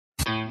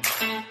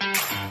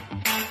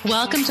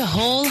Welcome to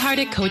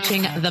Wholehearted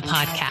Coaching, the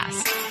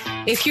podcast.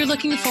 If you're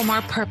looking for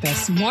more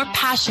purpose, more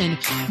passion,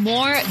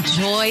 more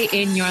joy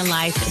in your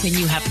life, then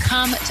you have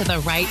come to the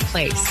right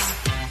place.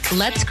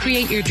 Let's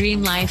create your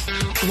dream life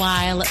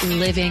while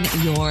living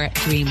your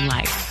dream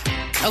life.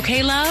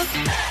 Okay, love?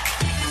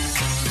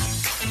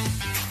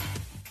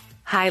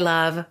 Hi,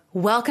 love.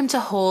 Welcome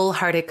to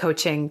Wholehearted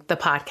Coaching, the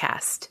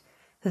podcast.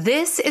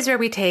 This is where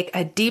we take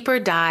a deeper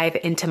dive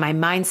into my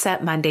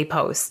Mindset Monday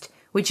post,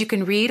 which you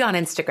can read on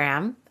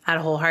Instagram at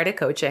Wholehearted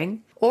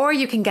Coaching, or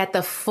you can get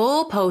the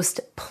full post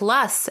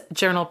plus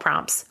journal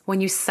prompts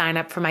when you sign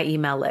up for my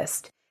email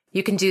list.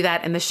 You can do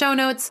that in the show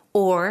notes,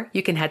 or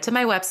you can head to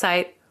my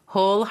website,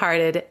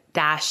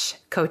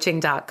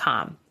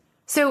 wholehearted-coaching.com.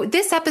 So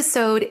this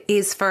episode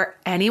is for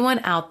anyone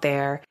out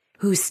there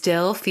who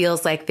still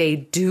feels like they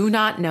do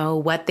not know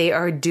what they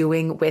are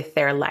doing with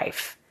their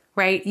life,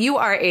 right? You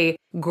are a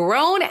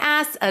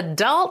grown-ass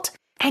adult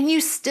and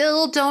you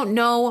still don't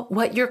know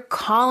what your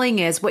calling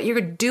is, what you're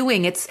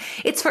doing. It's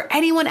for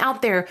anyone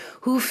out there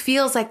who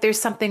feels like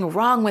there's something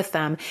wrong with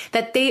them,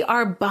 that they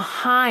are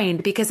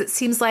behind because it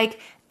seems like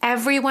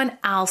everyone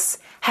else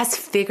has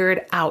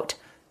figured out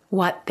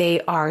what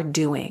they are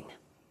doing.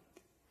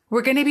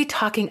 We're going to be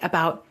talking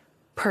about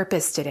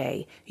purpose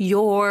today,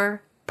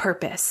 your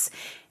purpose.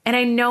 And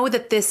I know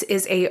that this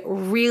is a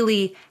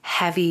really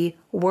heavy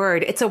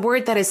word. It's a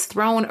word that is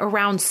thrown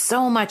around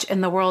so much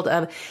in the world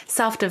of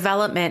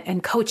self-development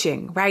and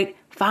coaching, right?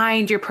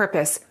 Find your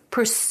purpose,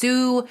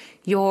 pursue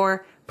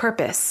your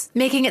purpose,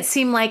 making it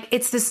seem like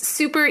it's this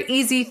super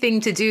easy thing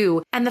to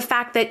do. And the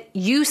fact that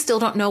you still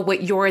don't know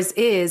what yours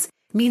is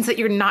means that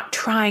you're not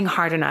trying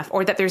hard enough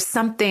or that there's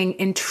something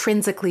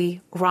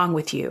intrinsically wrong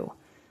with you.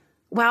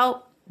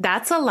 Well,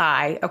 that's a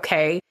lie,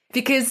 okay?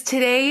 Because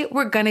today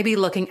we're going to be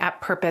looking at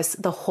purpose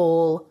the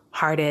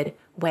wholehearted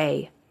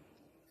way.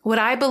 What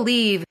I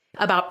believe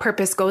about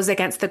purpose goes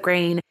against the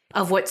grain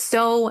of what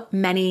so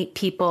many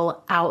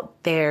people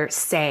out there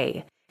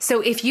say.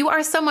 So if you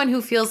are someone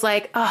who feels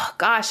like, oh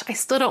gosh, I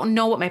still don't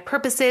know what my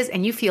purpose is,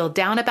 and you feel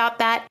down about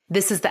that,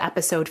 this is the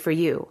episode for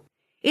you.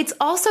 It's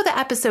also the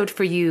episode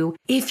for you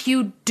if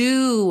you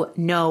do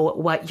know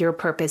what your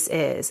purpose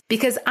is,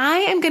 because I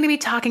am going to be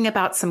talking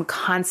about some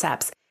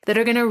concepts that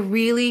are going to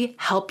really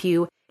help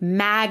you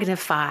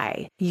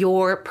magnify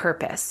your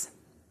purpose.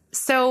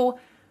 So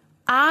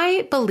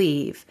I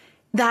believe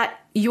that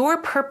your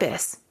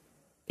purpose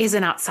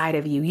isn't outside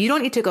of you. You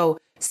don't need to go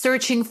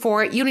searching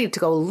for it. You don't need to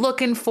go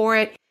looking for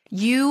it.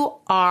 You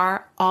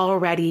are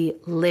already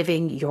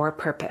living your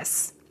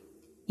purpose.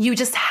 You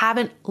just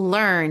haven't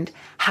learned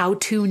how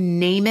to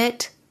name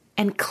it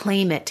and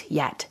claim it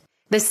yet.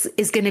 This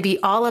is going to be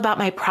all about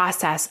my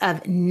process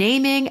of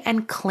naming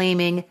and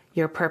claiming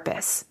your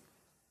purpose.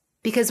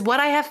 Because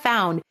what I have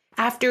found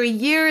after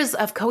years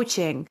of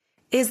coaching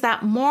is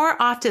that more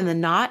often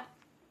than not,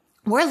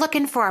 we're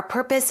looking for our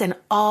purpose in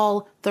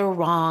all the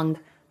wrong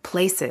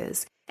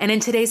places. And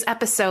in today's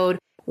episode,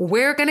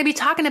 we're going to be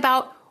talking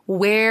about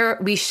where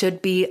we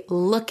should be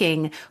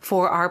looking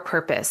for our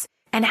purpose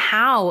and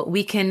how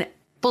we can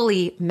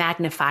fully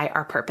magnify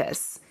our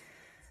purpose.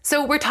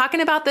 So we're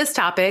talking about this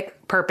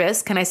topic,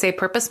 purpose. Can I say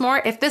purpose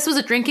more? If this was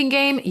a drinking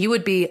game, you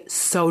would be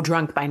so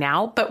drunk by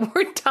now, but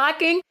we're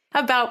talking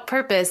about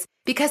purpose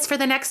because for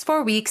the next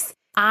 4 weeks,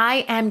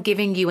 I am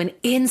giving you an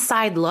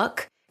inside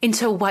look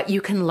into what you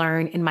can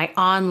learn in my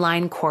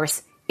online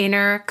course,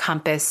 Inner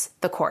Compass,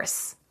 the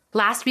course.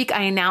 Last week,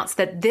 I announced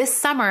that this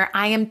summer,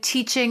 I am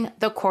teaching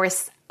the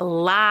course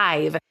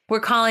live. We're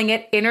calling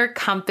it Inner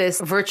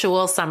Compass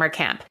Virtual Summer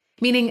Camp,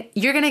 meaning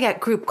you're going to get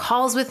group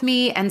calls with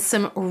me and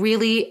some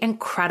really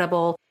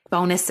incredible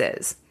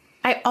bonuses.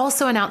 I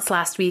also announced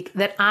last week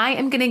that I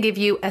am going to give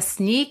you a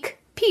sneak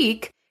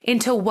peek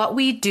into what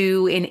we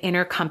do in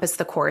Inner Compass,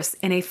 the course,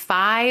 in a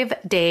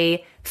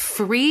 5-day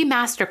free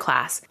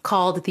masterclass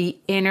called the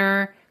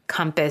Inner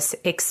Compass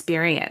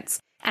Experience.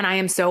 And I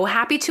am so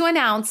happy to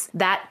announce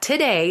that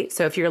today,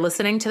 so if you're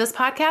listening to this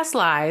podcast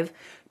live,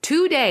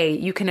 today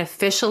you can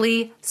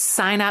officially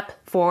sign up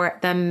for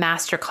the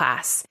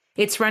masterclass.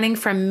 It's running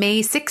from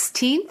May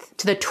 16th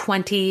to the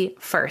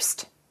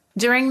 21st.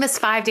 During this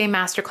 5-day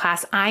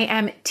masterclass, I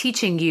am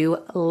teaching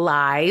you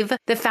live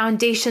the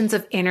foundations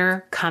of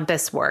inner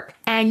compass work.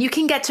 And you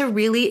can get to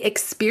really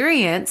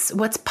experience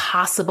what's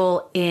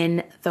possible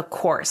in the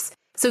course.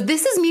 So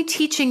this is me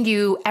teaching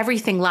you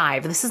everything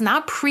live. This is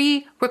not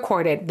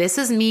pre-recorded. This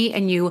is me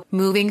and you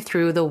moving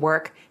through the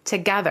work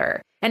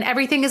together. And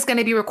everything is going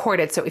to be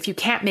recorded. So if you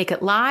can't make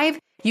it live,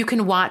 you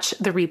can watch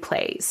the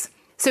replays.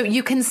 So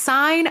you can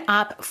sign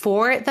up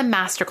for the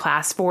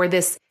masterclass for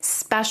this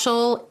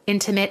special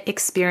intimate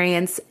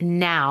experience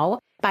now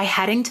by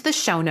heading to the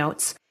show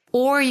notes,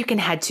 or you can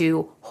head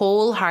to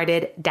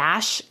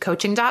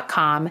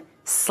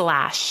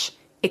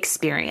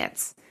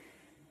wholehearted-coaching.com/experience.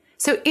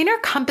 So Inner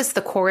Compass,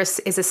 the course,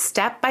 is a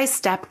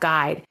step-by-step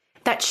guide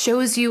that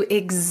shows you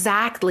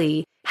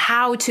exactly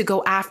how to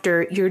go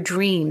after your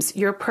dreams,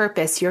 your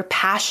purpose, your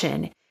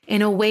passion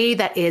in a way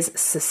that is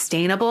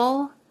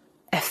sustainable,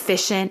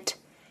 efficient,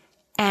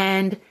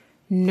 and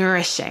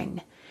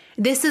nourishing.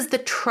 This is the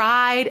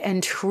tried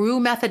and true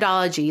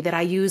methodology that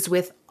I use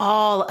with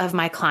all of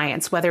my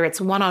clients, whether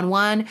it's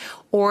one-on-one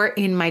or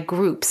in my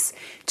groups,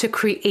 to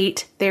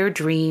create their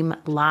dream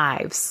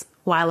lives,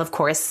 while of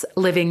course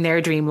living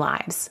their dream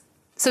lives.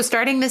 So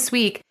starting this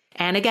week,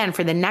 and again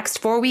for the next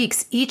 4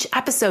 weeks, each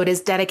episode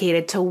is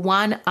dedicated to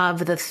one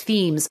of the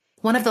themes,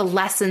 one of the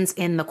lessons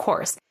in the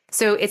course.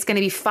 So it's going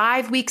to be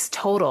 5 weeks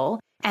total,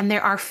 and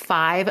there are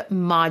 5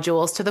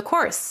 modules to the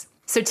course.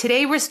 So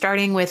today we're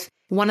starting with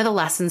one of the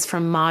lessons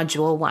from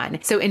module 1.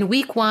 So in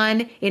week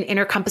 1 in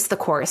Inner Compass the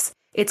course,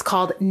 it's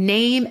called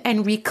Name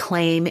and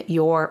Reclaim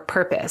Your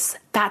Purpose.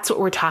 That's what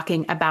we're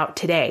talking about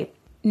today.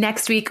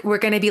 Next week, we're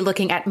going to be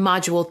looking at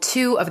module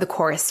 2 of the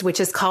course, which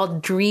is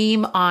called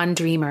Dream on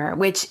Dreamer,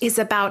 which is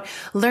about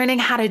learning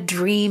how to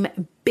dream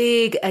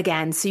big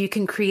again so you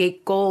can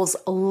create goals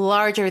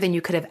larger than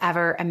you could have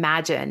ever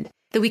imagined.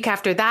 The week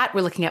after that,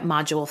 we're looking at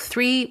module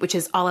 3, which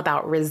is all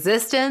about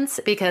resistance,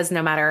 because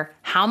no matter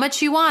how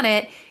much you want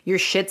it, your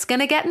shit's going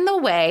to get in the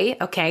way.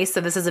 Okay,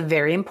 so this is a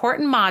very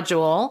important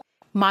module.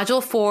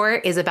 Module 4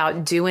 is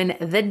about doing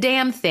the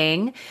damn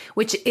thing,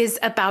 which is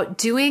about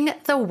doing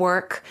the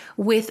work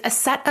with a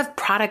set of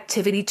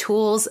productivity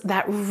tools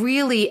that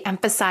really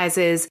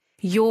emphasizes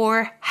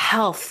your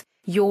health,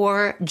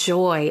 your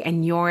joy,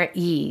 and your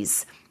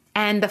ease.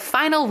 And the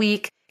final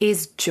week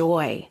is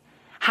joy.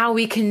 How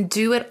we can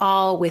do it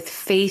all with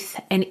faith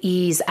and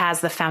ease as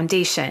the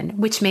foundation,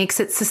 which makes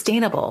it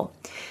sustainable.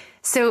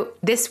 So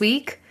this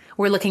week,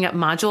 we're looking at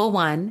module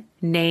 1,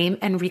 Name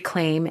and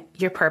Reclaim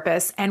Your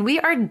Purpose. And we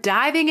are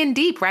diving in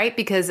deep, right?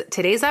 Because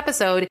today's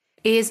episode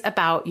is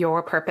about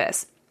your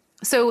purpose.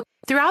 So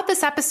throughout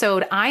this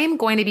episode, I am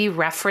going to be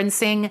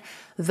referencing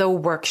the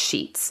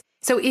worksheets.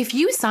 So if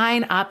you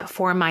sign up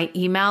for my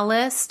email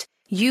list,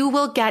 you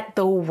will get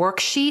the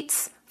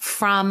worksheets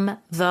from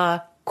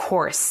the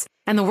course.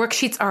 And the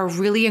worksheets are a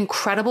really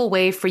incredible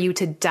way for you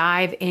to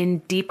dive in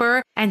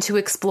deeper and to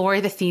explore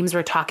the themes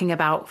we're talking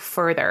about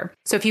further.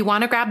 So if you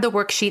want to grab the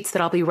worksheets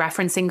that I'll be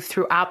referencing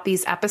throughout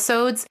these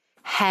episodes,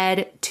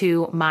 head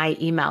to my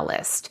email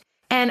list.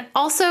 And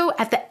also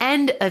at the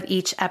end of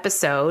each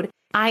episode,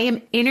 I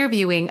am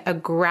interviewing a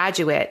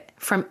graduate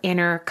from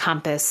Inner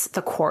Compass,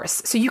 the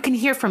course. So you can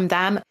hear from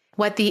them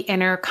what the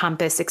Inner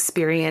Compass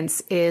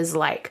experience is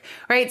like,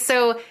 right?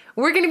 So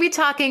we're going to be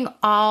talking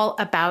all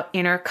about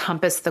Inner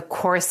Compass, the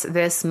course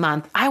this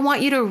month. I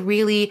want you to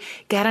really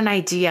get an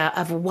idea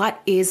of what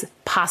is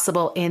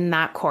possible in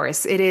that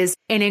course. It is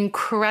an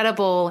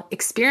incredible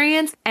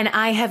experience, and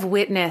I have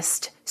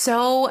witnessed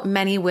so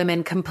many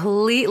women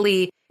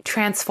completely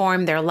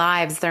transform their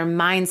lives, their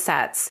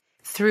mindsets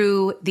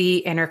through the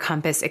Inner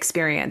Compass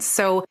experience.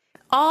 So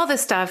all the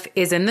stuff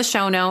is in the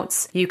show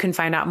notes. You can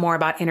find out more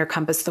about Inner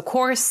Compass, the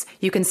course.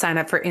 You can sign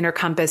up for Inner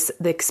Compass,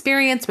 the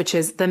experience, which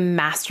is the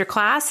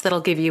masterclass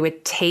that'll give you a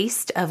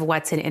taste of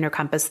what's in Inner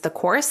Compass, the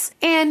course.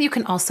 And you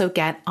can also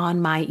get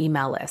on my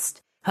email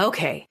list.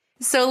 Okay,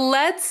 so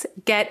let's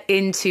get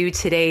into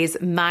today's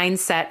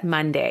Mindset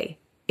Monday.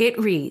 It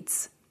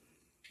reads,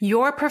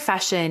 your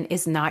profession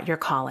is not your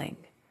calling.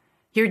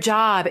 Your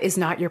job is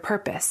not your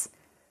purpose.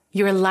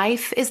 Your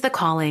life is the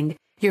calling.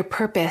 Your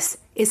purpose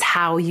is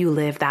how you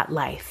live that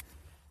life.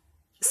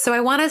 So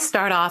I want to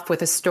start off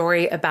with a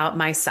story about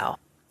myself.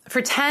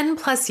 For 10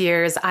 plus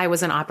years, I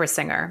was an opera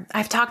singer.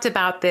 I've talked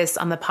about this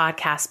on the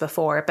podcast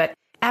before, but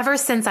ever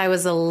since I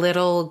was a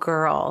little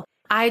girl,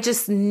 I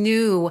just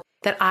knew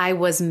that I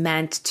was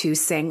meant to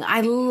sing.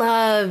 I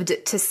loved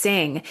to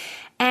sing.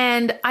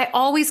 And I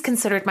always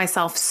considered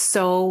myself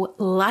so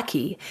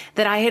lucky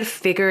that I had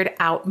figured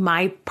out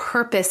my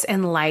purpose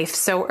in life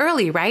so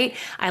early, right?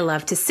 I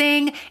love to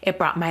sing. It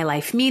brought my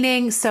life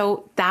meaning.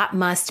 So that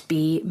must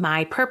be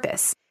my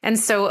purpose. And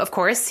so, of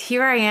course,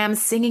 here I am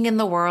singing in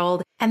the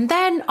world. And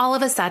then all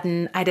of a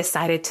sudden, I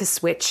decided to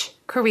switch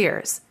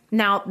careers.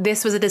 Now,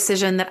 this was a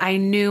decision that I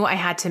knew I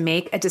had to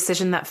make, a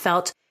decision that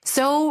felt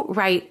so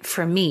right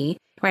for me,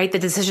 right? The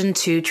decision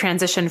to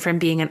transition from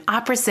being an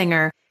opera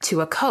singer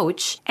to a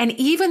coach. And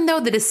even though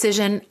the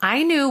decision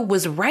I knew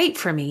was right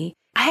for me,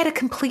 I had a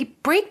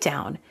complete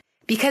breakdown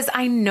because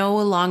I no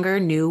longer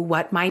knew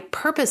what my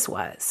purpose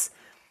was,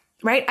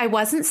 right? I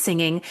wasn't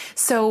singing.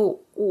 So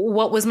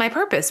what was my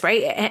purpose,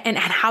 right? And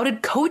how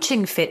did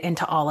coaching fit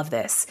into all of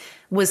this?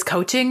 Was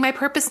coaching my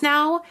purpose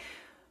now?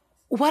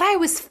 What I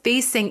was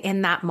facing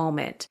in that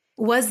moment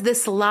was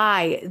this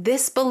lie,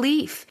 this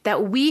belief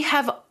that we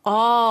have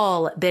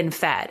all been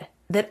fed,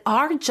 that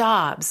our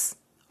jobs,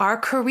 our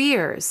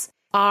careers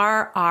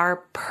are our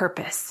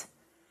purpose,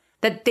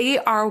 that they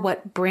are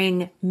what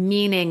bring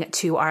meaning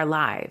to our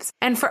lives.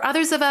 And for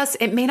others of us,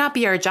 it may not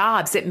be our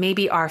jobs. It may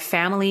be our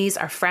families,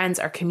 our friends,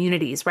 our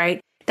communities, right?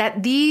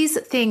 That these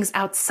things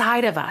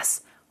outside of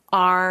us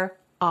are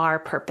our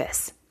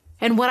purpose.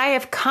 And what I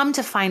have come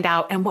to find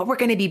out and what we're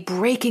going to be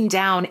breaking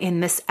down in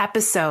this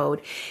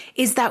episode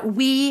is that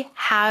we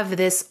have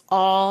this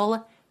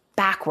all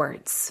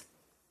backwards.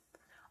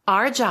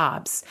 Our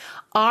jobs,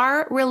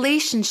 our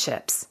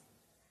relationships,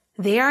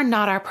 they are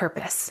not our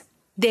purpose.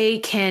 They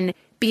can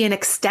be an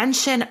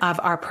extension of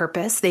our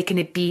purpose. They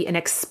can be an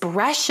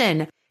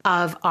expression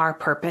of our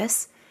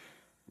purpose,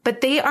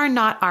 but they are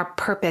not our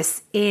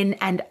purpose in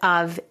and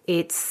of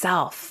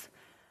itself,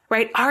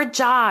 right? Our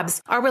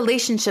jobs, our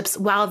relationships,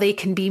 while they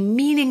can be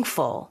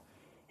meaningful,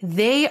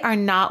 they are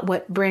not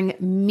what bring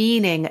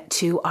meaning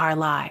to our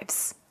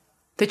lives.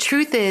 The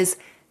truth is,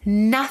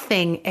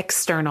 nothing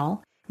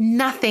external,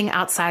 nothing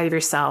outside of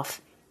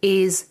yourself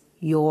is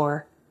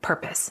your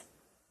purpose.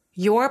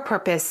 Your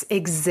purpose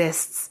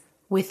exists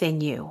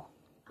within you.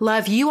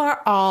 Love, you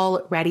are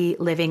already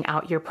living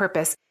out your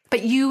purpose,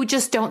 but you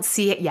just don't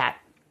see it yet,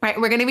 right?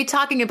 We're going to be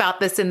talking about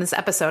this in this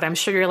episode. I'm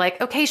sure you're like,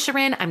 okay,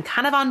 Sharon, I'm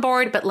kind of on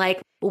board, but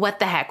like, what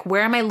the heck?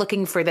 Where am I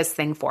looking for this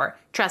thing for?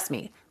 Trust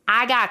me,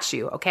 I got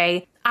you,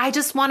 okay? I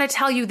just want to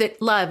tell you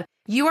that, love,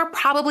 you are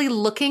probably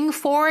looking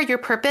for your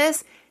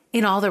purpose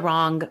in all the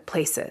wrong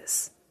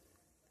places.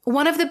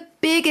 One of the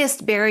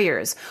biggest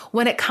barriers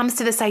when it comes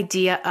to this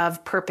idea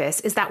of purpose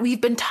is that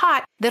we've been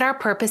taught that our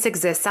purpose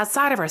exists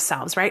outside of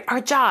ourselves, right? Our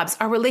jobs,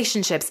 our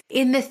relationships,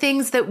 in the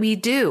things that we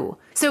do.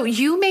 So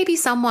you may be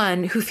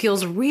someone who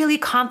feels really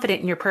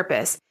confident in your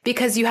purpose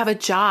because you have a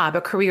job,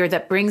 a career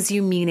that brings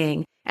you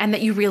meaning and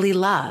that you really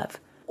love.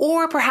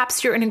 Or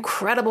perhaps you're an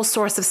incredible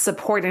source of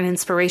support and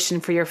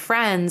inspiration for your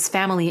friends,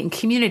 family, and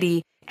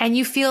community, and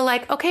you feel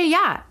like, okay,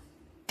 yeah,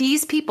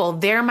 these people,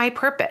 they're my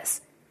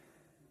purpose.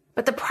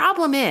 But the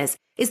problem is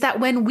that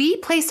when we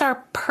place our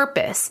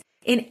purpose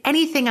in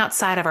anything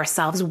outside of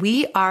ourselves,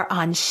 we are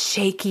on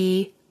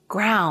shaky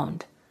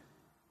ground.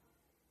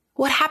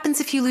 What happens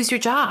if you lose your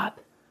job?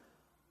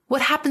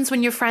 What happens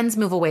when your friends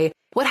move away?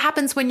 What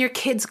happens when your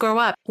kids grow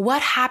up?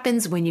 What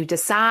happens when you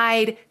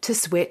decide to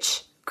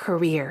switch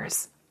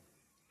careers?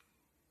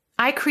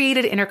 I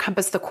created Inner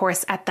Compass, the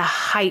course, at the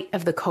height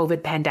of the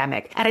COVID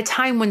pandemic, at a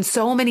time when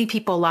so many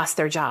people lost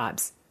their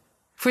jobs.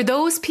 For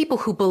those people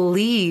who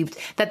believed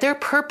that their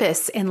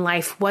purpose in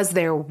life was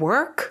their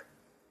work,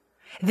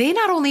 they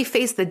not only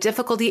faced the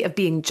difficulty of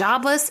being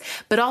jobless,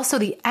 but also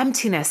the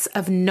emptiness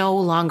of no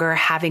longer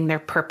having their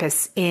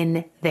purpose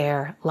in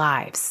their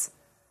lives.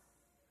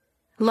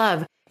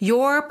 Love,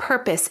 your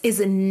purpose is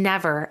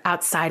never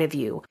outside of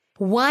you.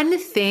 One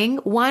thing,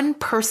 one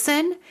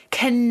person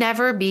can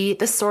never be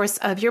the source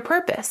of your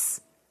purpose.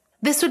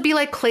 This would be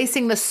like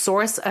placing the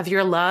source of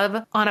your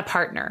love on a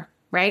partner,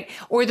 right?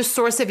 Or the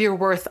source of your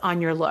worth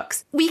on your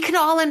looks. We can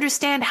all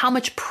understand how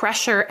much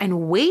pressure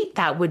and weight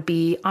that would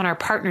be on our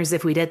partners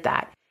if we did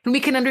that. And we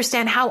can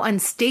understand how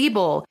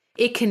unstable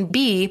it can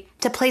be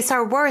to place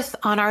our worth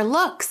on our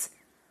looks.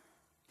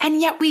 And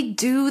yet we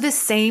do the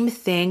same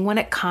thing when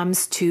it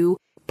comes to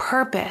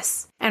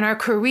purpose and our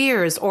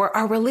careers or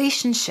our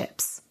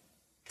relationships.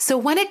 So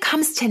when it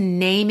comes to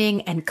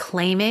naming and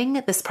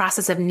claiming, this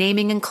process of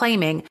naming and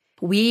claiming,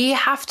 we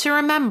have to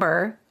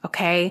remember,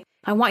 okay,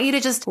 I want you to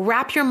just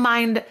wrap your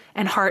mind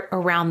and heart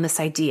around this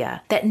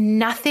idea that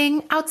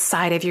nothing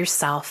outside of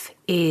yourself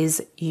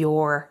is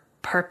your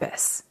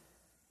purpose.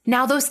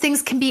 Now, those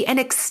things can be an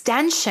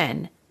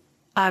extension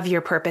of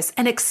your purpose,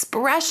 an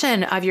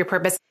expression of your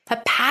purpose, a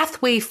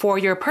pathway for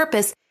your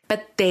purpose,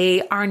 but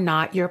they are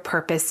not your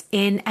purpose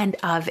in and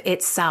of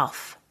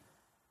itself.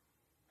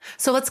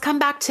 So let's come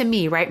back to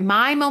me, right?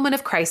 My moment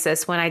of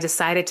crisis when I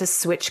decided to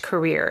switch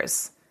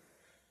careers.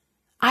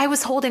 I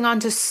was holding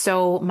on to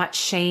so much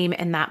shame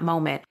in that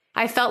moment.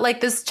 I felt like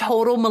this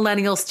total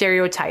millennial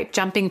stereotype,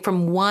 jumping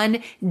from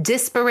one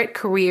disparate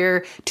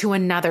career to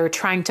another,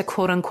 trying to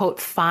quote unquote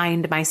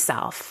find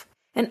myself.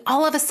 And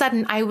all of a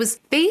sudden, I was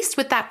faced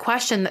with that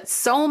question that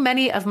so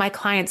many of my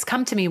clients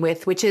come to me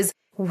with, which is,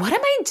 what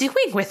am I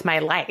doing with my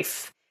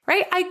life?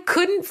 Right? I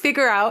couldn't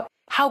figure out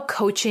how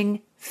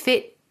coaching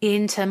fit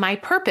into my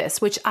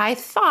purpose, which I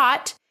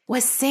thought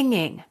was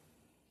singing.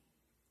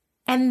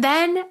 And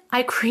then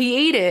I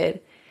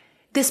created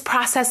this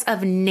process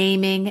of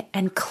naming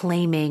and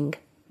claiming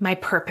my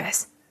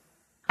purpose.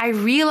 I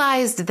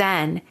realized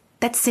then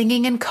that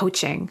singing and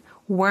coaching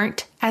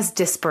weren't as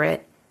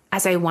disparate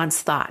as I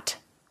once thought.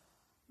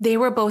 They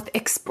were both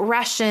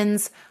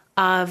expressions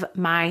of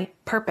my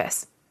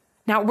purpose.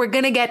 Now, we're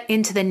going to get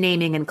into the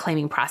naming and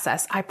claiming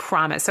process, I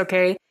promise,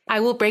 okay? I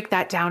will break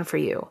that down for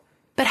you.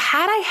 But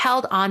had I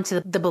held on to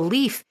the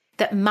belief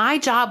that my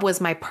job was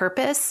my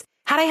purpose,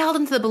 had I held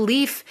on to the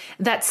belief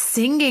that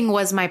singing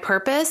was my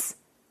purpose,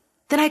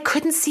 then I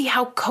couldn't see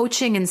how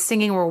coaching and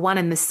singing were one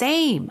and the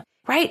same,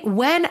 right?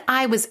 When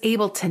I was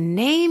able to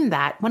name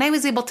that, when I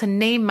was able to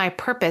name my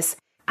purpose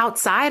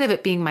outside of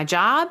it being my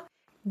job,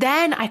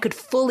 then I could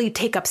fully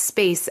take up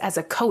space as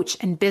a coach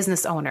and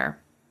business owner.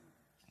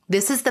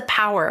 This is the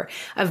power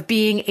of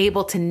being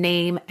able to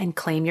name and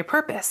claim your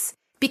purpose,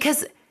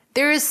 because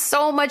there is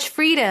so much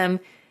freedom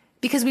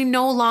because we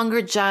no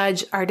longer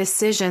judge our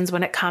decisions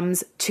when it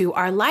comes to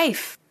our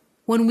life.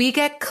 When we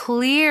get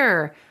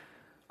clear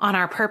on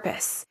our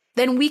purpose,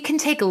 then we can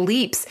take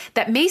leaps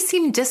that may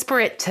seem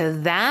disparate to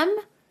them,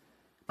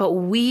 but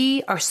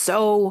we are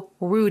so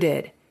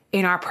rooted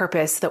in our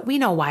purpose that we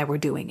know why we're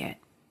doing it.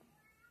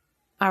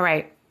 All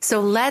right,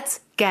 so let's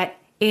get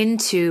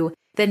into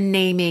the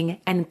naming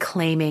and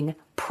claiming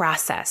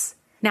process.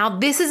 Now,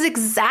 this is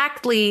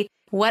exactly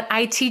what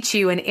I teach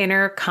you in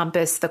Inner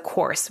Compass, the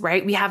course,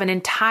 right? We have an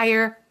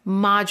entire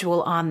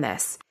module on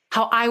this,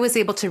 how I was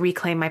able to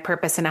reclaim my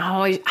purpose and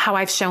how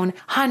I've shown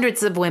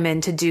hundreds of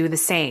women to do the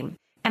same.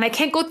 And I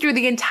can't go through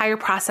the entire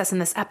process in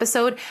this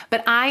episode,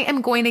 but I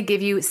am going to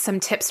give you some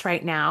tips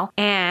right now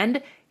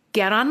and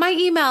get on my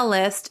email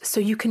list so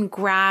you can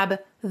grab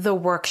the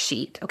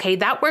worksheet. Okay.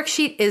 That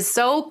worksheet is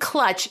so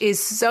clutch,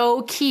 is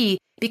so key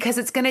because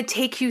it's going to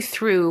take you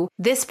through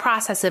this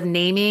process of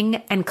naming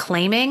and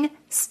claiming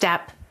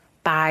step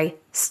by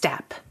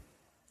step.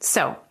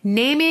 So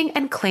naming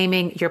and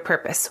claiming your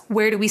purpose.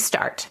 Where do we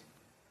start?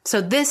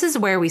 So this is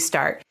where we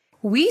start.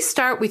 We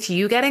start with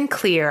you getting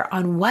clear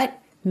on what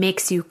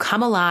makes you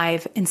come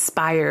alive,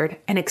 inspired,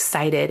 and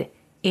excited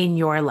in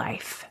your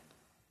life.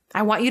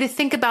 I want you to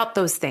think about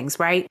those things,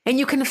 right? And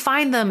you can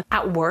find them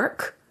at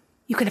work.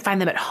 You can find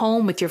them at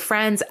home with your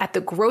friends, at the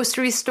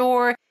grocery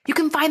store. You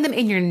can find them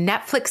in your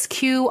Netflix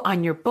queue,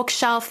 on your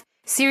bookshelf.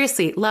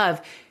 Seriously,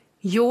 love,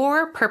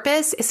 your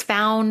purpose is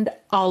found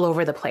all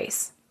over the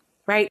place,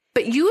 right?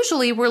 But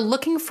usually we're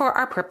looking for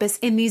our purpose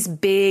in these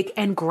big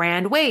and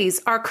grand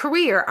ways, our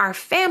career, our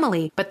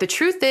family. But the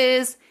truth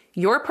is,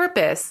 your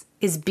purpose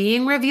is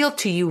being revealed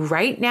to you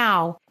right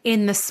now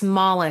in the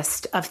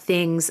smallest of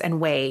things and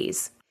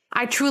ways.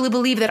 I truly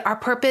believe that our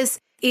purpose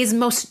is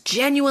most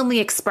genuinely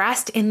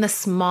expressed in the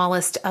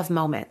smallest of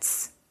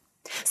moments.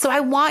 So I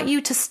want you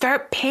to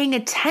start paying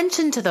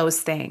attention to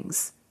those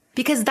things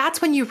because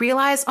that's when you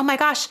realize, oh my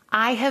gosh,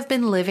 I have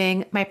been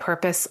living my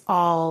purpose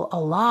all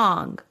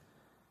along.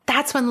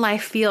 That's when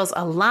life feels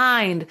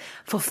aligned,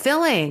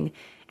 fulfilling,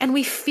 and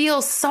we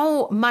feel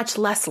so much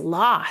less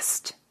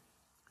lost.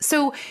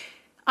 So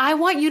I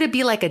want you to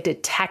be like a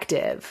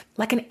detective,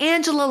 like an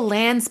Angela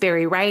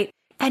Lansbury, right?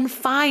 And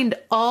find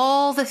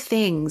all the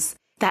things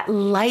that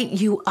light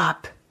you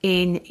up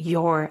in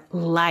your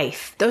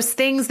life. Those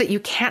things that you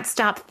can't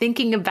stop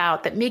thinking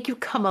about that make you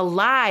come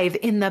alive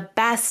in the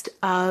best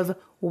of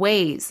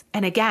ways.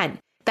 And again,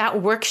 that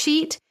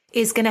worksheet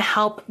is going to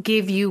help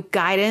give you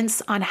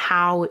guidance on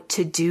how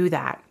to do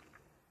that.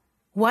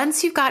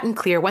 Once you've gotten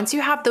clear, once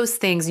you have those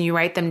things and you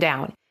write them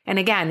down, and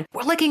again,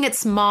 we're looking at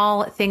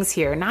small things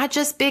here, not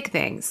just big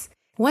things.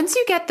 Once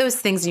you get those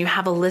things and you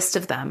have a list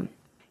of them,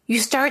 you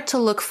start to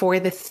look for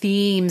the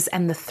themes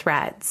and the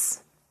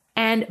threads.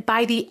 And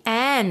by the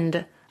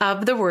end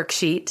of the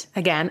worksheet,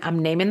 again, I'm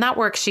naming that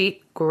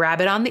worksheet,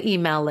 grab it on the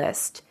email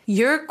list,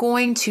 you're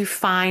going to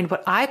find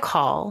what I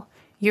call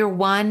your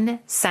one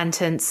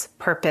sentence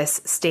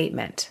purpose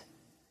statement.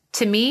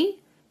 To me,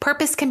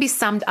 purpose can be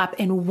summed up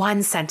in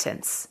one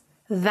sentence.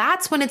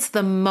 That's when it's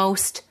the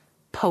most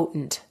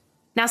potent.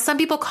 Now, some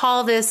people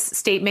call this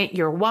statement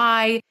your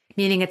why,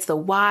 meaning it's the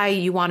why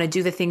you want to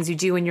do the things you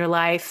do in your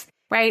life,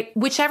 right?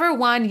 Whichever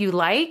one you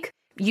like,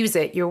 use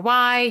it. Your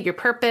why, your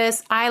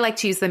purpose. I like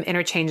to use them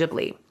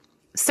interchangeably.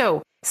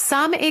 So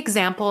some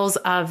examples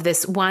of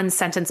this one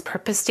sentence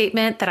purpose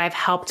statement that I've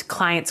helped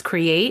clients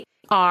create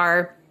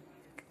are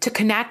to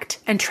connect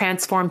and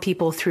transform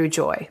people through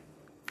joy.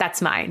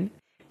 That's mine.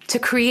 To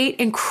create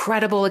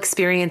incredible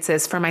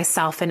experiences for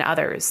myself and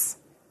others.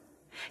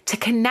 To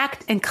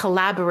connect and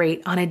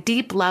collaborate on a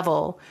deep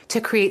level to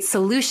create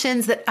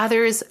solutions that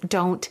others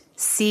don't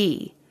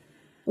see.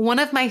 One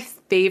of my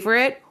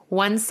favorite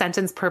one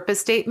sentence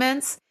purpose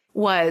statements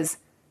was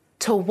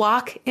to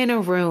walk in a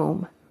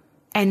room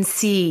and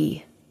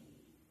see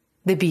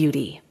the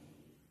beauty.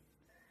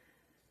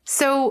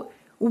 So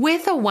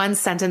with a one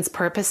sentence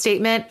purpose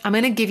statement, I'm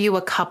going to give you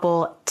a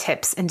couple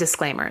tips and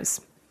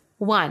disclaimers.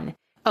 1,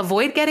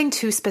 avoid getting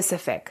too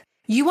specific.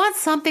 You want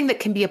something that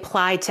can be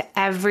applied to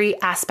every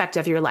aspect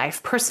of your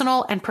life,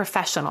 personal and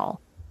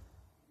professional.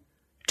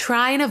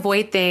 Try and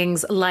avoid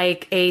things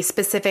like a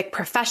specific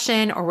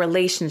profession or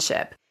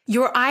relationship.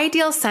 Your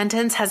ideal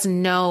sentence has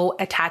no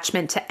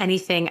attachment to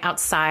anything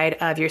outside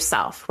of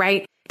yourself,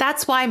 right?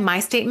 That's why my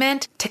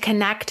statement, to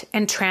connect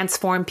and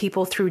transform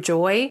people through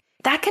joy,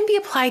 that can be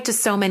applied to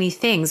so many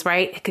things,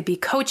 right? It could be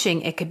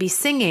coaching, it could be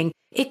singing,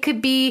 it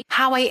could be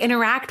how I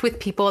interact with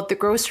people at the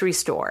grocery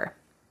store.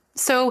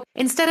 So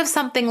instead of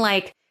something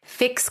like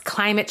fix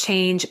climate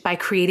change by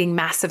creating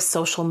massive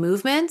social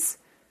movements,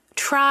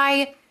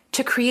 try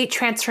to create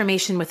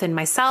transformation within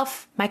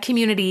myself, my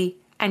community,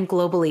 and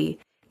globally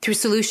through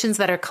solutions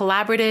that are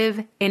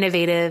collaborative,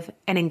 innovative,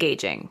 and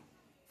engaging.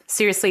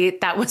 Seriously,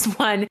 that was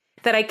one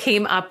that I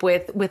came up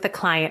with a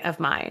client of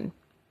mine.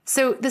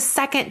 So the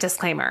second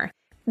disclaimer,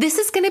 this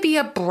is going to be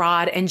a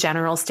broad and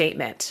general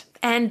statement,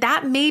 and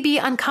that may be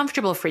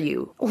uncomfortable for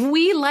you.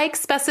 We like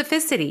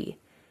specificity.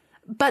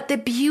 But the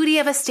beauty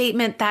of a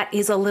statement that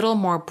is a little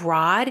more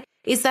broad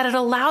is that it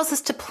allows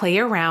us to play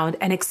around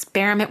and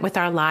experiment with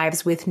our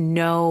lives with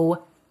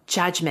no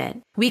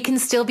judgment. We can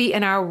still be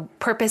in our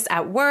purpose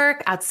at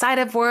work, outside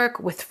of work,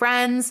 with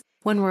friends,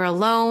 when we're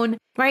alone,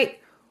 right?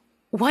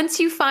 Once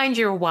you find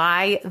your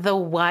why, the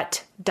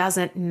what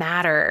doesn't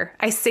matter.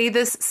 I say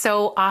this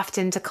so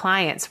often to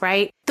clients,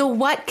 right? The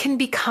what can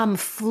become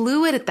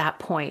fluid at that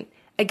point.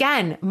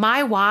 Again,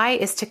 my why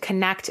is to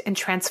connect and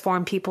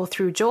transform people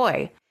through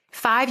joy.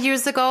 5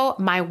 years ago,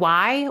 my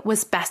why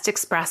was best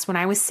expressed when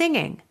I was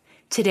singing.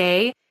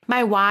 Today,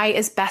 my why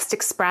is best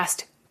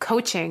expressed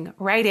coaching,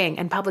 writing,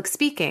 and public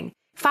speaking.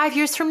 5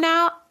 years from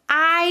now,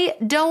 I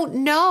don't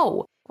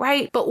know,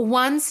 right? But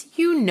once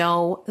you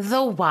know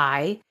the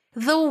why,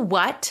 the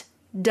what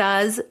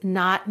does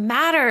not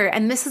matter.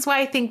 And this is why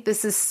I think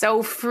this is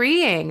so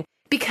freeing,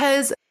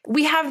 because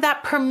we have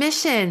that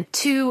permission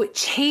to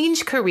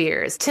change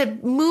careers, to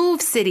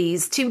move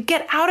cities, to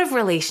get out of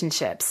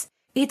relationships.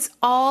 It's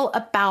all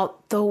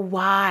about the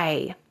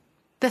why.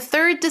 The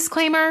third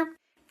disclaimer,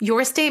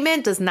 your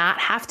statement does not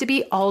have to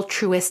be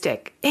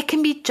altruistic. It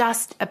can be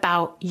just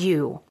about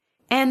you.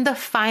 And the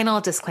final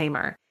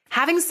disclaimer,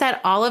 having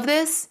said all of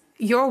this,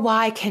 your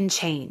why can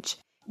change.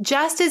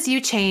 Just as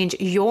you change,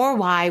 your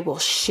why will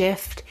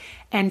shift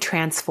and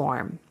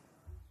transform.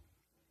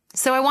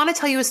 So I want to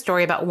tell you a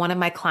story about one of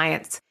my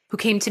clients who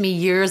came to me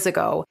years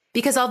ago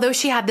because although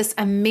she had this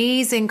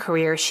amazing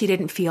career, she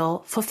didn't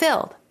feel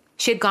fulfilled.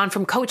 She had gone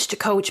from coach to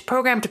coach,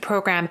 program to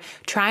program,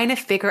 trying to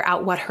figure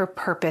out what her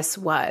purpose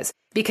was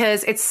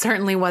because it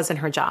certainly wasn't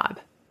her job.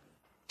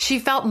 She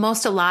felt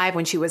most alive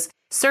when she was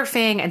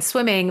surfing and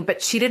swimming,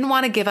 but she didn't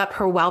want to give up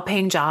her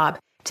well-paying job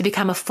to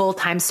become a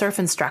full-time surf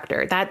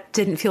instructor. That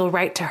didn't feel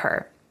right to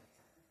her.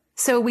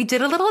 So we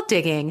did a little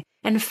digging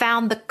and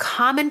found the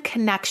common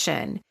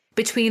connection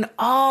between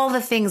all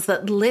the things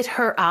that lit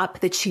her up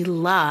that she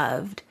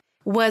loved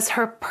was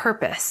her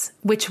purpose,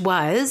 which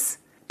was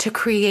to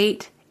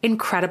create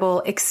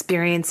incredible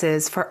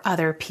experiences for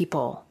other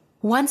people.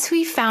 Once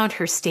we found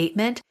her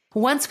statement,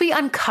 once we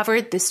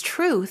uncovered this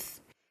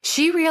truth,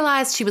 she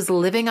realized she was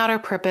living out her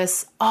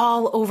purpose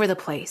all over the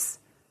place.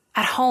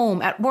 At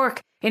home, at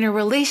work, in her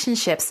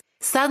relationships,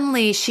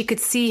 suddenly she could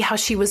see how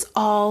she was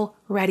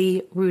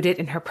already rooted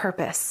in her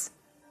purpose.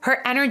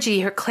 Her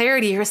energy, her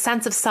clarity, her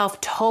sense of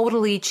self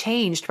totally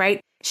changed,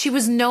 right? She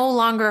was no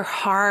longer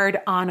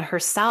hard on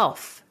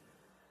herself.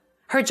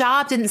 Her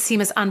job didn't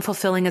seem as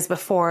unfulfilling as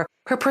before.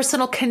 Her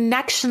personal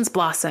connections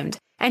blossomed,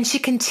 and she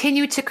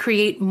continued to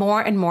create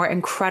more and more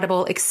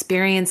incredible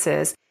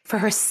experiences for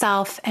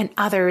herself and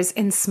others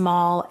in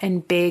small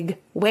and big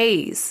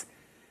ways.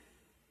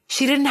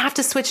 She didn't have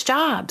to switch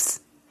jobs.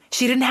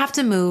 She didn't have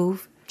to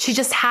move. She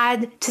just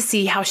had to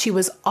see how she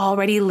was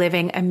already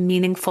living a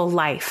meaningful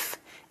life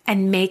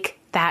and make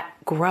that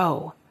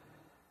grow.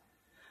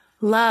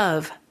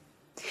 Love,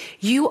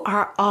 you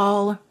are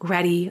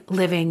already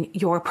living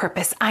your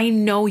purpose. I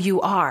know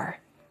you are.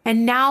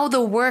 And now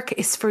the work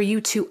is for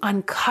you to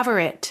uncover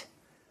it.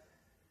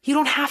 You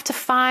don't have to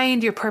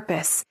find your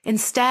purpose.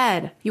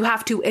 Instead, you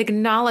have to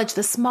acknowledge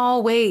the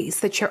small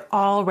ways that you're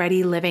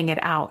already living it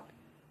out.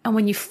 And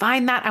when you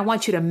find that, I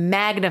want you to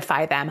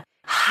magnify them,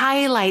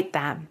 highlight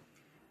them,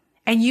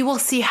 and you will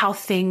see how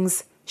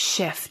things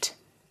shift.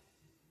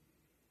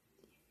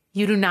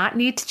 You do not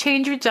need to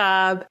change your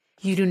job.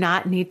 You do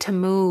not need to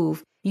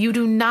move. You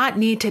do not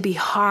need to be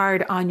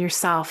hard on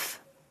yourself.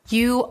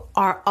 You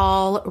are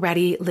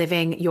already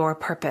living your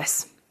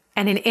purpose.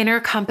 And in Inner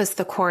Compass,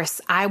 the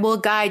course, I will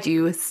guide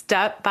you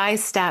step by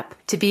step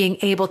to being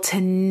able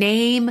to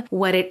name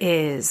what it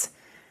is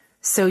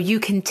so you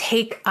can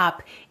take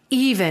up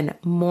even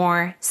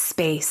more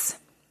space.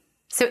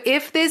 So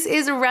if this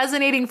is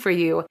resonating for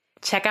you,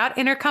 check out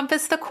Inner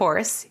Compass, the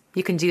course.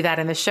 You can do that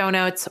in the show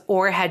notes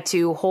or head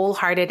to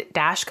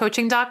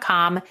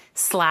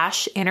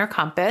wholehearted-coaching.com/Inner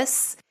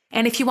Compass.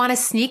 And if you want a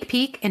sneak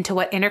peek into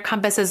what Inner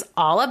Compass is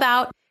all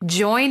about,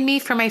 join me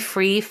for my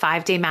free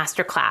 5-day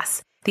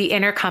masterclass, the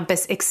Inner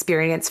Compass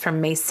Experience, from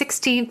May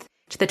 16th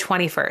to the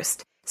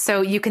 21st.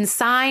 So you can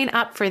sign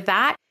up for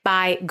that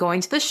by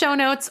going to the show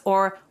notes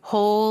or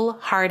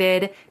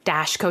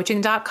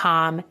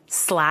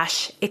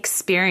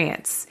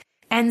wholehearted-coaching.com/experience.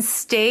 And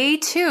stay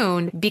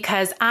tuned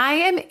because I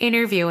am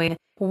interviewing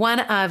one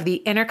of the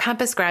Inner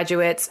Compass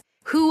graduates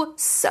who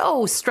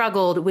so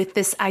struggled with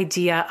this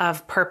idea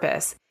of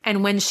purpose.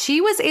 And when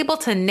she was able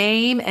to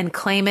name and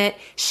claim it,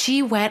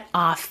 she went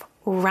off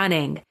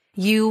running.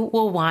 You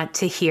will want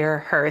to hear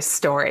her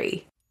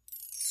story.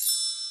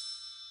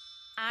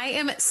 I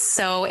am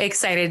so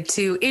excited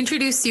to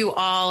introduce you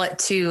all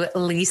to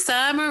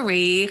Lisa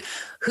Marie,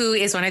 who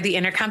is one of the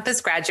Inner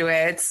Compass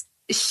graduates.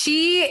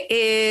 She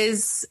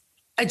is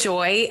a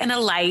joy and a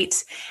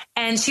light,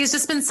 and she's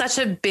just been such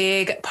a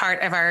big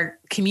part of our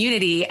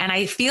community. And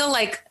I feel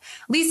like,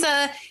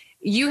 Lisa,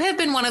 you have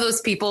been one of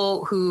those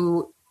people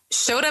who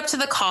showed up to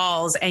the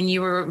calls and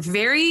you were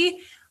very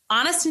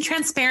honest and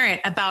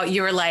transparent about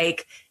your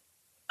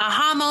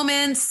aha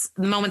moments,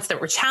 the moments that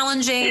were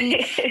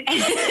challenging,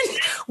 and,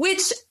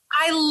 which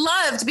I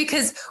loved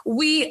because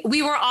we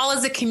were all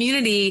as a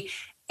community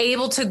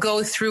able to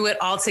go through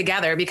it all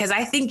together, because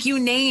I think you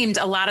named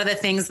a lot of the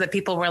things that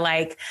people were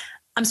like,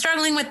 I'm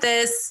struggling with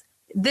this.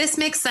 This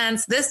makes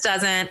sense. This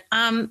doesn't.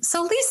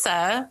 So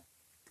Lisa,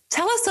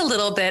 tell us a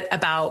little bit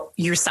about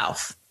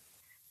yourself.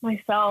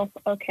 Myself.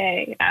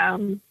 Okay.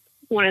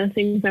 One of the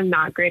things I'm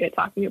not great at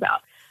talking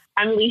about.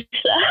 I'm Lisa.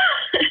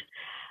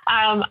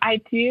 I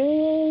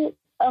do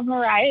a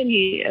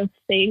variety of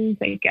things,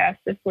 I guess,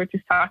 if we're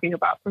just talking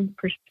about from the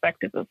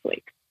perspective of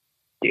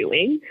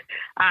doing.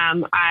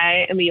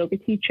 I am a yoga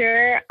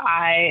teacher.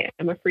 I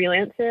am a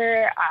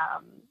freelancer.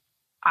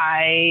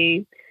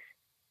 I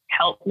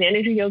help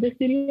manage a yoga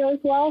studio as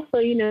well.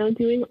 So,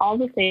 doing all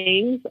the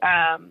things.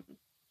 I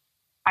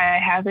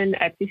have an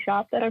Etsy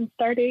shop that I'm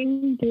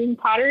starting doing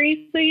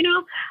pottery. So,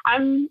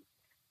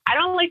 I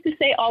don't like to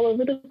say all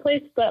over the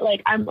place, but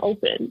like I'm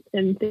open,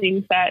 and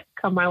things that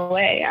come my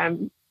way,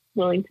 I'm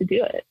willing to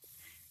do it.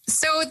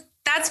 So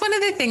that's one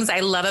of the things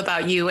I love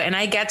about you. And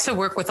I get to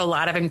work with a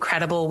lot of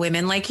incredible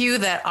women like you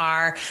that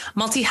are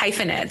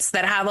multi-hyphenates,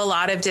 that have a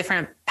lot of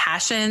different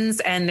passions,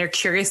 and they're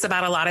curious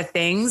about a lot of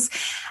things.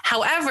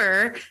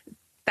 However,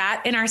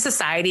 that in our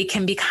society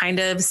can be kind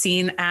of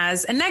seen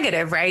as a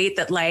negative, right?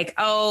 That like,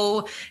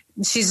 oh,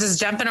 she's just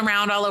jumping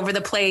around all over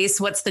the place.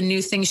 What's the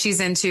new thing she's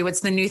into? What's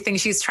the new thing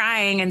she's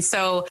trying? And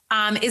so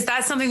is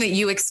that something that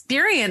you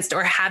experienced,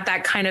 or had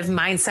that kind of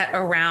mindset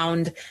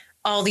around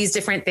all these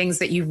different things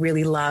that you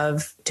really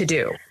love to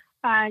do?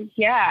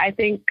 Yeah, I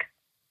think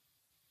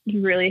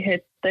you really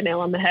hit the nail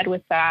on the head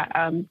with that,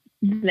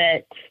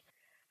 that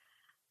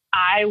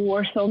I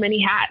wore so many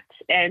hats,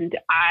 and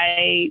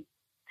I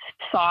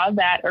saw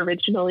that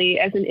originally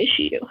as an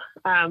issue.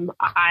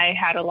 I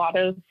had a lot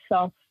of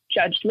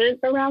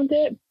self-judgment around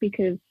it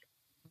because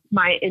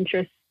my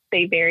interests,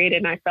 they varied,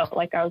 and I felt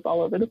like I was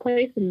all over the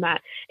place, and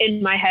that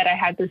in my head I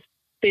had this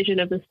vision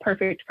of this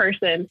perfect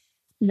person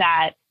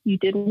that you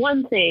did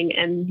one thing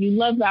and you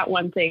love that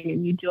one thing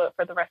and you do it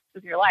for the rest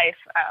of your life.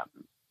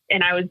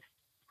 And I was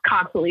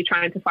constantly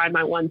trying to find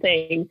my one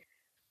thing,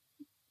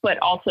 but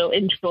also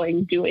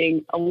enjoying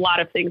doing a lot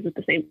of things at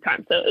the same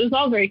time. So it was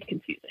all very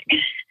confusing.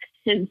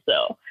 And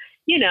so,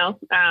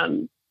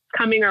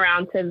 coming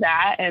around to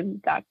that,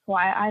 and that's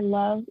why I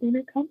love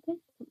Inner Compass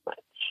so much.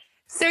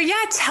 So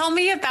yeah, tell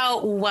me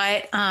about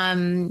what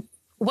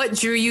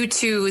drew you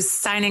to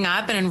signing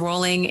up and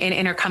enrolling in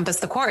Inner Compass,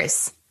 the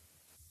course.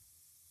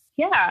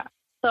 Yeah.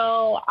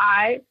 So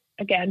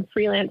again,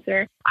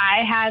 freelancer,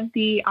 I had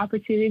the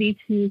opportunity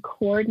to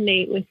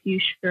coordinate with you,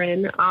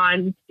 Shirin,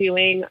 on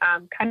doing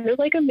kind of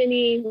like a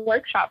mini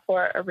workshop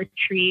for a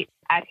retreat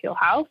at Heal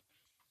House.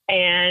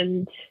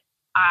 And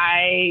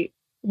I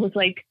was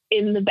like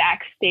in the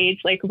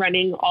backstage, like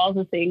running all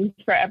the things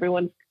for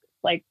everyone's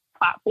like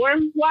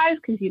platform wise,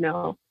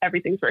 because,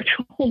 everything's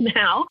virtual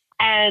now,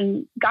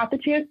 and got the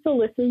chance to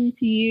listen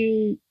to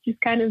you just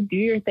kind of do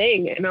your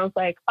thing. And I was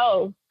like,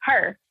 oh,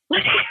 her.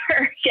 Like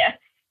her, yes,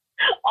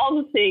 all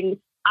the things.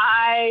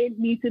 I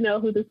need to know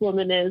who this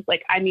woman is.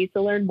 Like, I need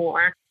to learn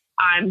more.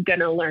 I'm going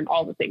to learn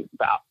all the things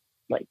about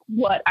like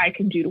what I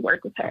can do to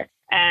work with her.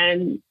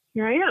 And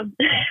here I am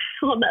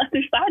on the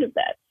other side of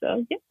that.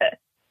 So yeah.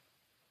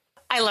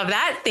 I love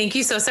that. Thank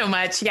you so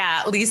much.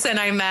 Yeah. Lisa and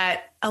I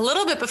met a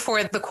little bit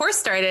before the course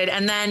started.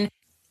 And then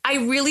I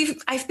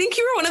think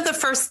you were one of the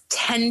first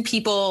 10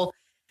 people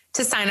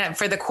to sign up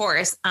for the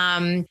course.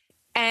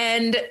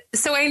 And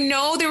so I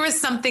know there was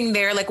something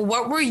there. Like,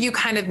 what were you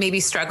kind of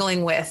maybe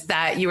struggling with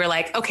that you were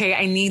like, okay,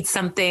 I need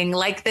something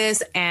like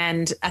this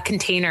and a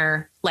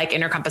container like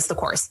Inner Compass, the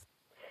course?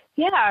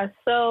 Yeah.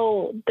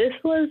 So this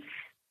was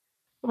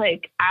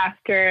like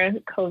after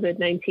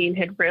COVID-19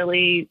 had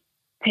really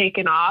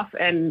taken off,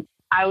 and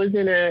I was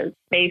in a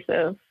space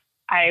of,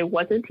 I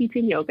wasn't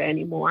teaching yoga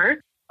anymore.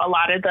 A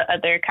lot of the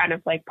other kind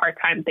of like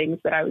part-time things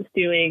that I was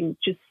doing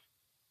just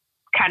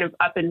kind of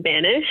up and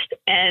vanished.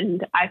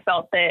 And I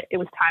felt that it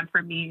was time for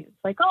me. It's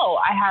like, oh,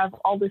 I have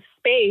all this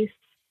space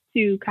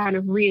to kind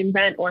of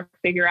reinvent or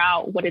figure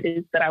out what it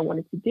is that I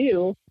wanted to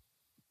do,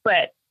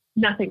 but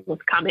nothing was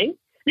coming.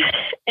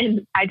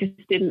 And I just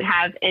didn't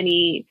have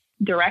any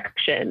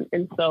direction.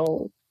 And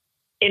so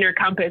Inner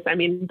Compass, I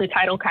mean, the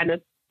title kind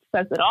of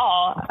says it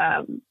all.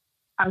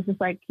 I was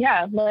just like,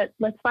 yeah,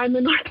 let's find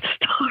the North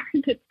Star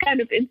that's kind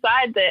of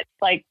inside that,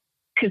 like,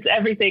 because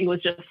everything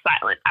was just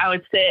silent. I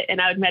would sit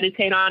and I would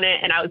meditate on it,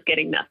 and I was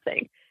getting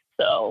nothing.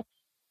 So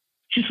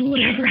just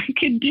whatever I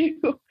could do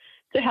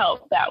to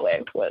help that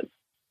way was,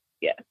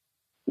 yeah.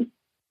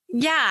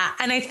 Yeah.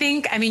 And I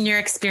think, I mean, your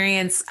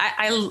experience,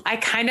 I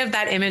kind of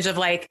that image of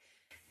like,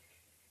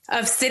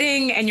 of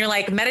sitting and you're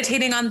like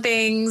meditating on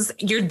things,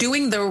 you're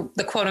doing the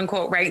quote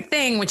unquote right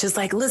thing, which is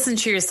like, listen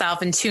to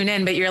yourself and tune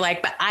in. But you're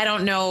like, but I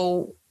don't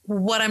know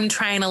what I'm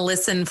trying to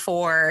listen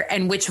for,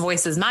 and which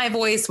voice is my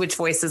voice, which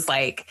voice is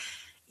like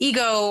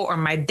ego or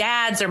my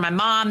dad's or my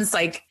mom's.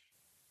 Like,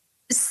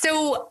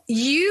 so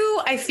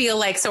I feel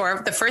like,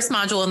 the first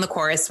module in the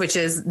course, which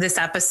is this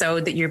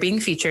episode that you're being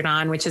featured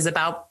on, which is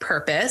about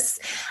purpose.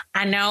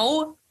 I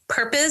know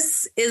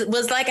purpose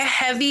was like a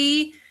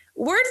heavy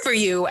word for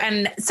you.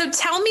 And so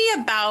tell me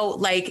about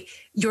like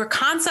your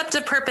concept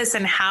of purpose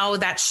and how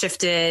that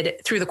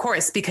shifted through the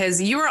course,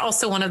 because you were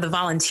also one of the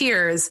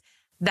volunteers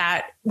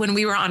that when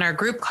we were on our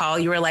group call,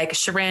 you were like,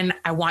 Shirin,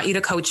 I want you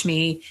to coach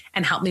me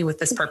and help me with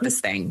this purpose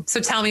thing. So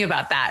tell me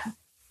about that.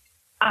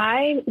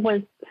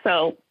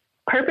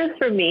 Purpose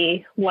for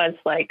me was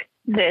like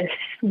this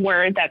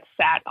word that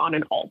sat on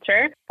an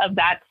altar of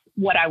that's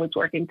what I was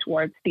working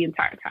towards the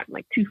entire time,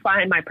 like to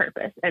find my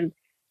purpose. And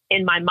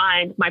in my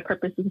mind, my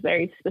purpose was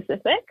very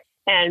specific,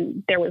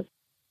 and there was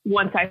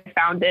once I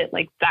found it,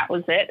 like that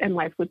was it, and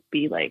life would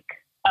be like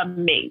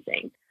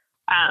amazing.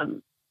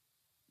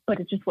 But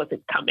it just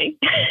wasn't coming.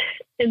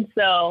 And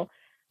so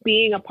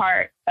being a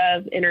part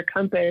of Inner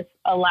Compass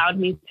allowed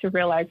me to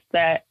realize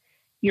that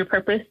your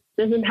purpose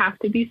doesn't have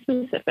to be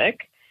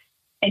specific.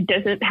 It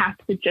doesn't have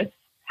to just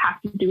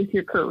have to do with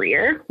your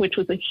career, which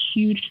was a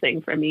huge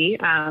thing for me.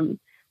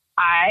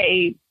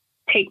 I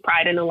take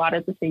pride in a lot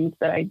of the things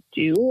that I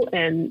do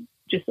and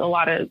just a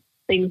lot of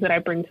things that I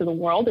bring to the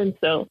world. And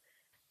so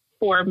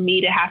for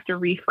me to have to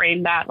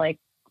reframe that, like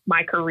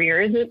my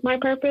career isn't my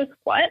purpose,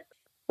 what?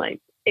 Like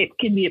it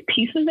can be a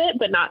piece of it,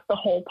 but not the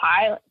whole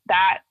pie.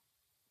 That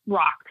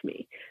rocked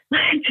me.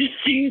 Just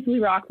seriously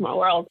rocked my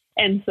world.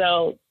 And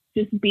so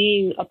just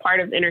being a part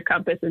of Inner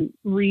Compass and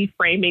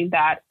reframing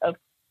that of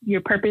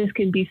your purpose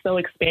can be so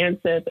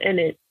expansive and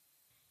it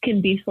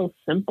can be so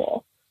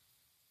simple.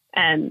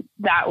 And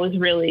that was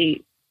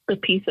really the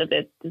piece of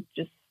it that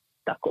just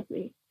stuck with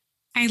me.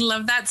 I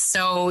love that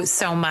so,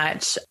 so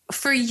much.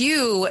 For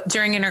you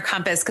during Inner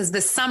Compass, because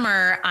this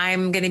summer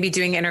I'm going to be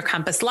doing Inner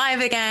Compass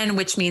Live again,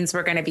 which means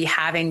we're going to be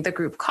having the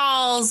group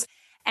calls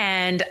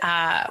and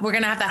we're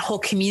going to have that whole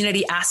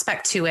community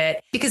aspect to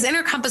it, because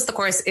Inner Compass, the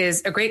course,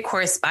 is a great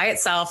course by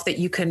itself that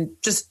you can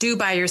just do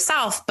by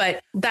yourself.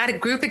 But that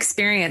group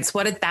experience,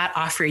 what did that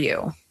offer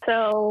you?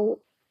 So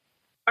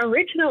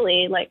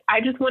originally, like,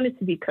 I just wanted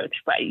to be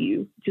coached by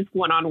you, just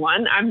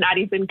one-on-one. I'm not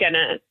even going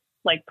to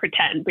like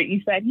pretend, but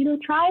you said,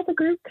 try the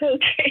group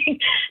coaching. And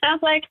I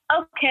was like,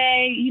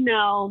 okay,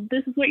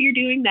 this is what you're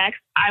doing next.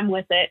 I'm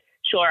with it.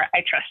 Sure.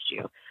 I trust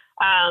you.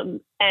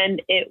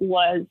 And it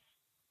was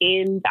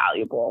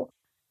invaluable.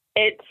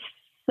 It's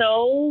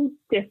so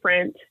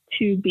different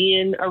to be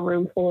in a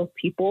room full of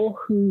people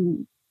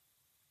who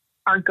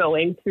are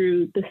going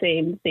through the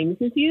same things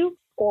as you,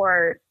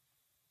 or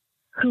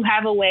who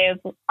have a way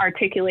of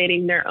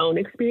articulating their own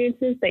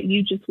experiences that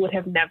you just would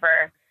have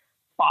never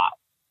thought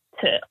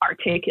to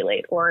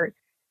articulate, or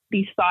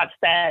these thoughts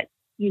that,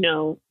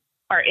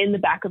 are in the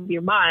back of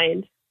your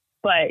mind,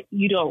 but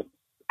you don't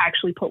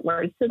actually put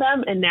words to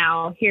them. And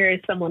now here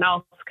is someone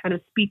else kind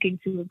of speaking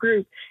to a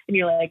group and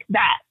you're like,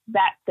 that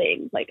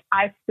thing, like,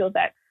 I feel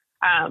that,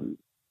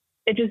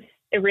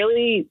 it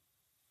really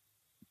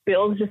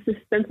builds just this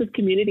sense of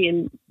community.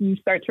 And you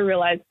start to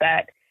realize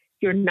that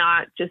you're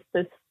not just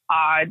this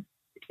odd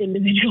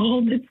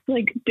individual that's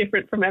like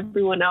different from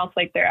everyone else.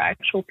 Like, there are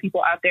actual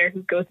people out there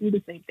who go through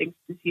the same things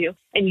as you,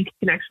 and you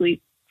can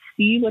actually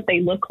see what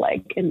they look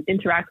like and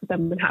interact with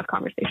them and have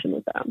conversation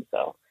with them.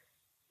 So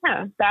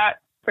yeah, that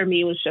for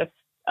me was just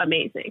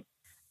amazing.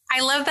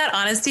 I love that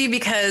honesty,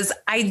 because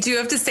I do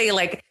have to say,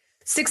 like,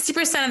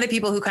 60% of the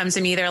people who come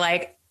to me, they're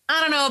like,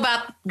 I don't know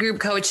about group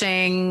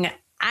coaching.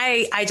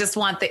 I just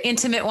want the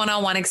intimate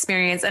one-on-one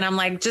experience. And I'm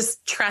like,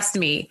 just trust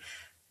me,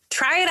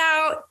 try it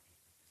out.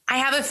 I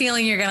have a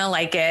feeling you're going to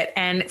like it.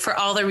 And for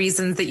all the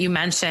reasons that you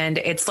mentioned,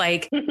 it's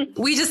like,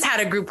 we just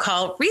had a group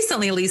call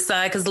recently,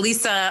 Lisa, because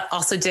Lisa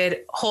also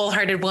did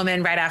Wholehearted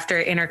Woman right after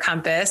Inner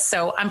Compass.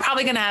 So I'm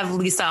probably going to have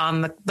Lisa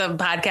on the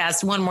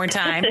podcast one more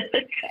time.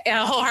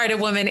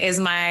 Wholehearted Woman is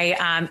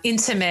my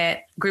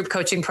intimate group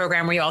coaching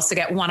program where you also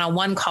get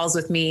one-on-one calls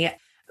with me.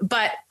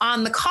 But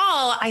on the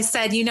call, I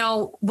said,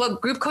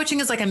 what group coaching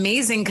is like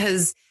amazing,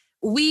 because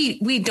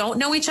we don't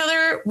know each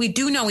other. We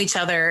do know each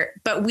other,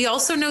 but we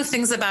also know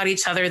things about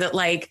each other that,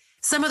 like,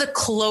 some of the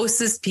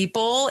closest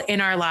people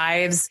in our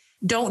lives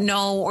don't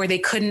know, or they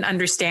couldn't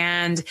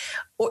understand,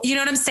 or, you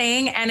know what I'm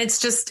saying? And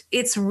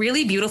it's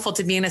really beautiful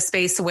to be in a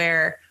space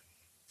where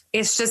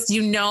it's just,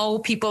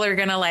 people are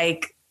going to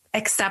like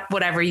accept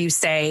whatever you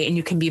say and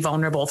you can be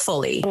vulnerable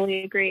fully. I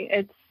totally agree.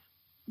 It's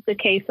the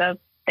case of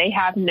they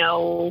have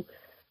no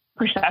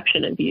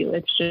perception of you.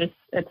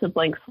 It's a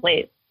blank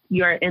slate.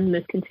 You're in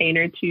this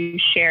container to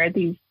share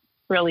these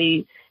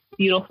really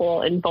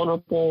beautiful and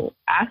vulnerable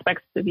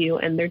aspects of you,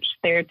 and they're just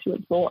there to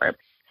absorb.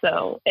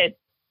 So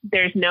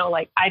there's no,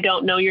 like, I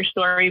don't know your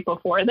story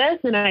before this,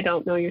 and I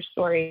don't know your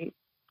story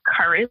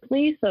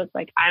currently. So it's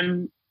like,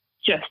 I'm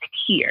just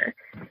here.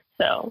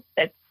 So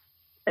it's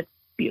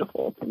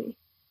beautiful to me.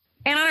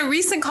 And on a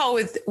recent call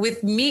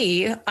with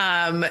me,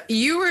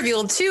 you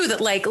revealed too that,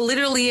 like,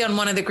 literally on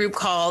one of the group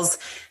calls,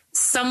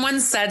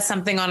 someone said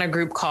something on a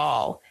group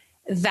call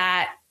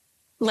that,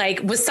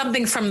 like, was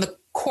something from the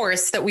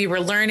course that we were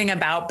learning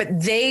about,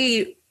 but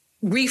they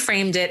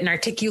reframed it and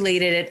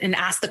articulated it and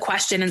asked the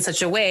question in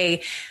such a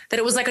way that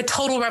it was like a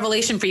total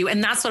revelation for you.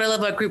 And that's what I love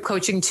about group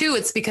coaching too.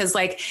 It's because,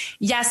 like,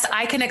 yes,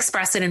 I can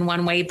express it in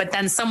one way, but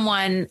then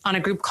someone on a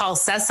group call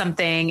says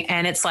something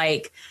and it's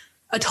like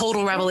a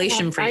total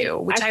revelation for you,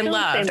 which I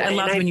loved. I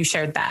loved when you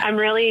shared that.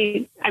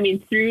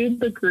 Through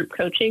the group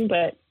coaching,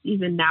 but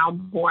even now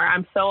more,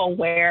 I'm so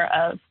aware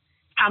of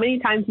how many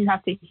times you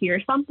have to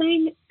hear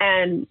something,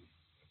 and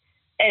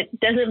it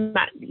doesn't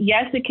matter.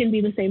 Yes, it can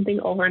be the same thing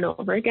over and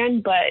over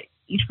again, but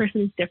each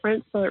person is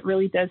different. So it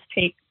really does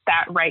take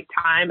that right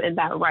time and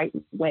that right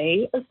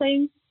way of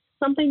saying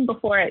something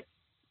before it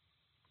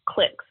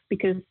clicks.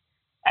 Because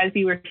as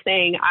you were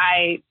saying,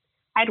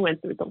 I'd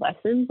went through the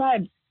lessons,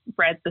 I'd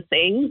read the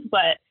things,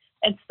 but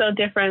it's so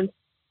different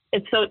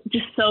it's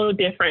so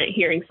different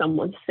hearing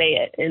someone say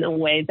it in a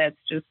way that's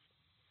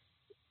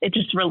it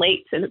just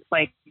relates. And it's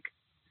like,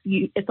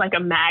 it's like a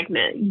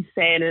magnet. You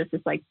say it and it's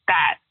just like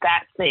that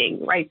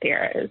thing right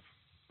there is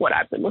what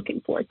I've been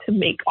looking for to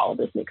make all of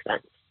this make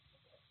sense.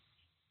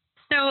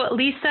 So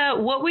Lisa,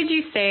 what would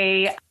you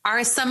say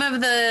are some of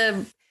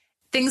the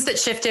things that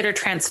shifted or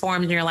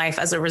transformed in your life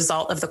as a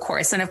result of the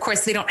course? And of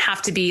course, they don't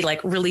have to be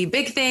like really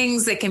big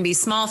things. It can be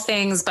small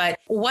things, but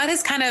what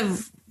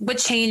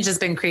change has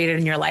been created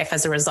in your life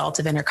as a result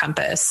of Inner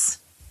Compass?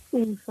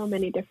 So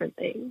many different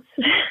things.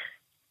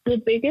 The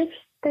biggest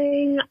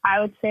thing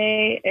I would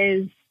say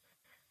is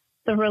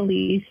the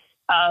release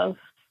of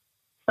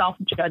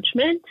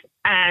self-judgment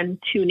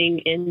and tuning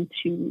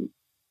into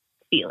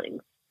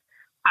feelings.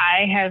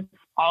 I have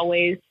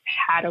always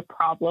had a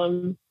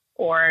problem,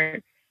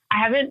 I'm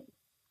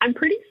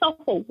pretty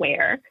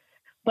self-aware,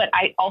 but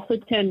I also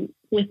tend,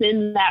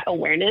 within that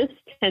awareness,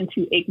 tend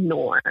to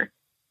ignore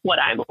what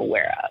I'm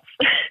aware of.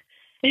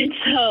 And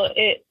so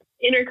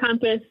Inner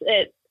Compass,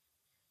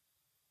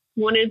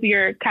 one of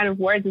your kind of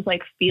words is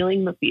like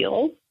feeling the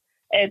feels.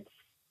 It's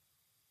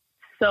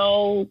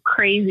so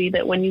crazy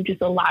that when you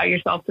just allow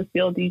yourself to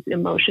feel these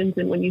emotions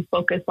and when you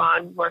focus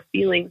on your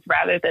feelings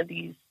rather than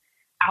these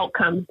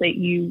outcomes that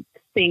you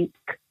think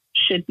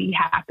should be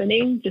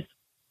happening, just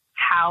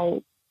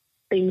how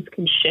things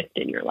can shift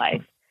in your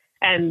life.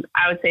 And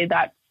I would say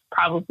that's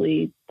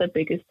probably the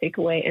biggest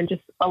takeaway, and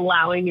just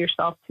allowing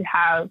yourself to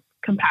have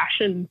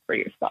compassion for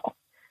yourself.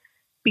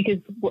 Because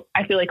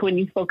I feel like when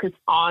you focus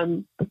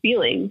on the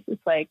feelings, it's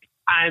like,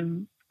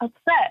 I'm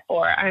upset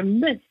or I'm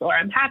this or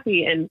I'm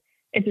happy. And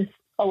it just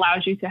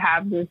allows you to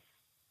have this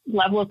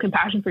level of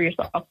compassion for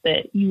yourself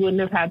that you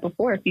wouldn't have had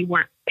before if you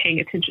weren't paying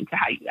attention to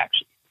how you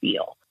actually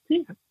feel.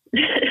 Yeah.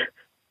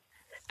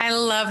 I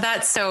love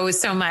that so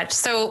much.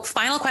 So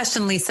final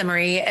question, Lisa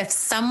Marie, if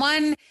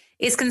someone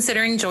is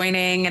considering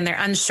joining and they're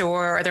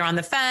unsure or they're on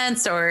the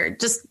fence or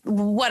just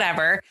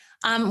whatever,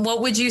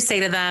 what would you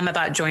say to them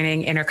about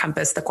joining Inner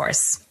Compass, the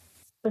course?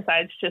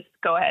 Besides just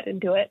go ahead and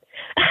do it.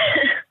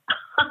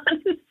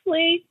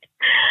 Honestly,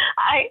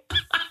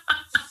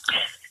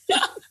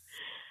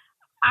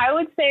 I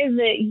would say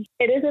that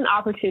it is an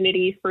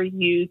opportunity for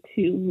you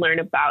to learn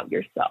about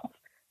yourself.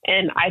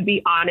 And I'd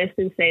be honest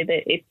and say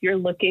that if you're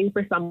looking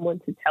for someone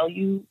to tell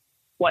you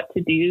what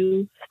to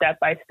do step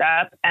by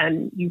step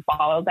and you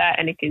follow that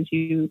and it gives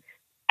you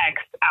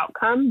X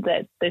outcome,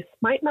 that this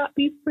might not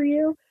be for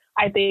you.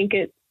 I think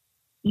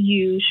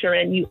you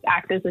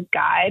act as a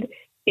guide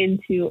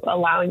into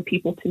allowing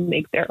people to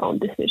make their own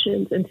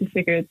decisions and to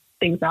figure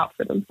things out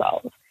for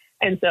themselves.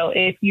 And so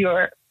if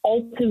you're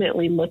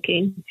ultimately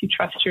looking to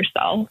trust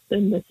yourself,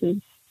 then this is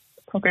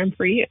the program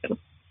for you.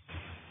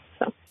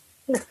 So,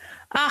 yeah.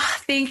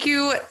 Thank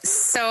you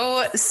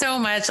so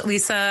much,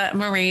 Lisa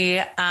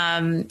Marie.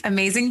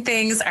 Amazing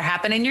things are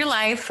happening in your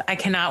life. I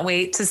cannot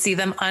wait to see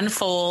them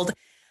unfold.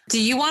 Do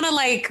you want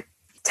to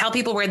tell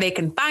people where they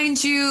can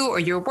find you or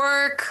your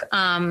work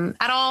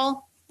at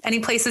all? Any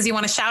places you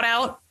want to shout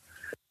out?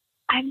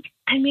 I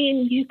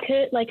mean, you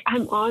could,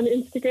 I'm on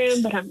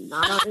Instagram, but I'm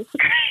not on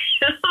Instagram.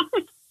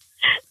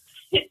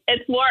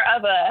 It's more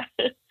of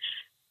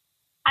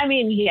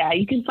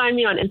you can find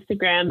me on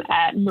Instagram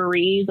at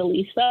Marie the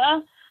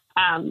Lisa.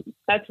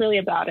 That's really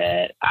about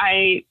it.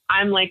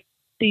 I'm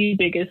the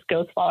biggest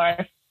ghost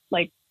follower.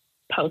 I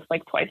post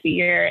twice a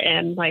year,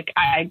 and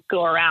I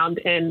go around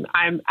and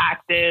I'm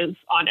active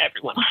on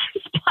everyone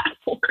else's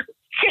platform.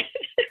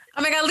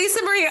 Oh my God,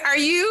 Lisa Marie, are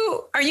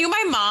you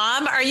my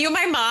mom? Are you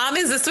my mom?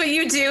 Is this what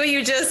you do?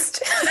 You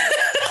just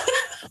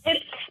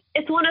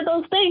It's one of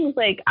those things.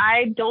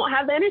 I don't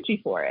have the energy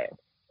for it,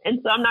 and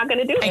so I'm not going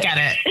to do it.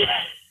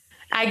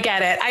 I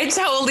get it. I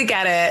totally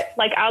get it.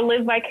 I'll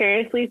live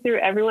vicariously through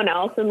everyone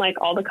else and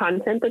all the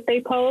content that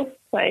they post.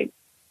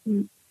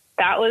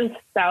 That was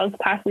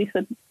past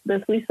Lisa.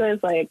 This Lisa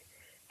is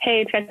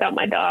hey, check out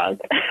my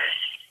dog.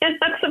 And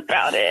that's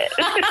about it.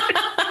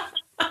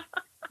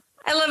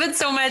 I love it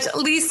so much.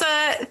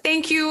 Lisa,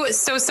 thank you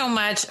so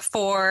much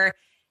for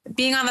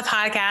being on the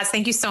podcast.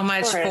 Thank you so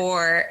much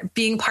for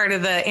being part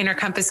of the Inner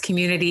Compass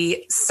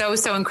community. So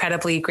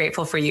incredibly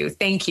grateful for you.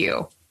 Thank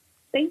you.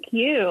 Thank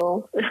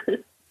you.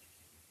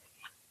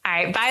 All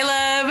right. Bye,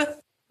 love.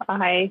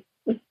 Bye.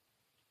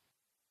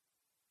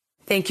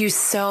 Thank you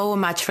so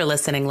much for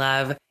listening,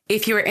 love.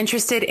 If you are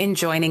interested in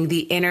joining the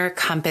Inner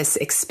Compass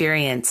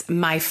experience,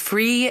 my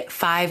free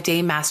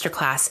 5-day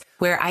masterclass,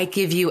 where I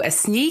give you a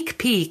sneak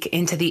peek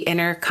into the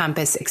Inner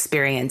Compass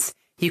experience,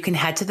 you can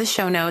head to the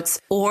show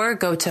notes or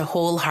go to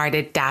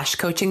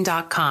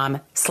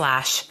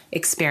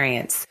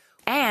wholehearted-coaching.com/experience.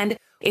 And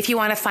if you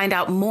want to find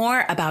out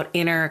more about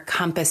Inner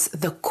Compass,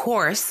 the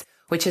course,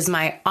 which is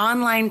my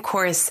online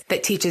course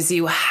that teaches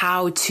you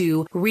how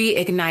to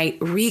reignite,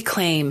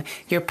 reclaim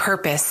your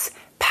purpose,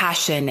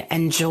 passion,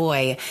 and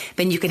joy,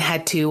 then you can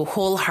head to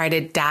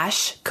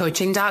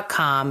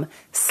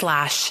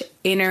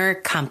wholehearted-coaching.com/inner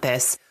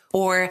compass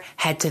or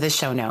head to the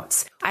show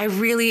notes. I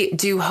really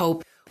do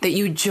hope that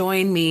you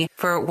join me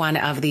for one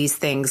of these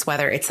things,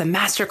 whether it's a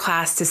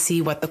masterclass to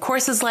see what the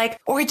course is like,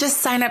 or just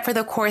sign up for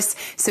the course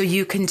so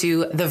you can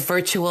do the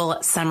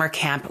virtual summer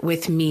camp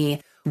with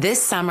me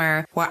this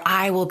summer, where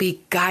I will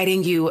be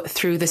guiding you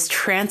through this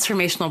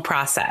transformational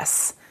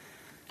process.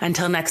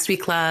 Until next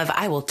week, love,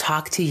 I will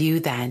talk to you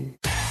then.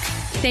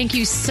 Thank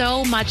you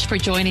so much for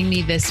joining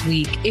me this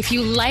week. If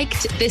you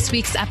liked this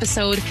week's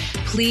episode,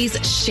 please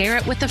share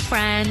it with a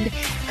friend,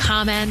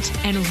 comment,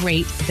 and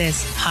rate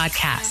this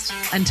podcast.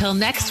 Until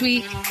next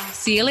week,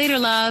 see you later,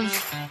 love.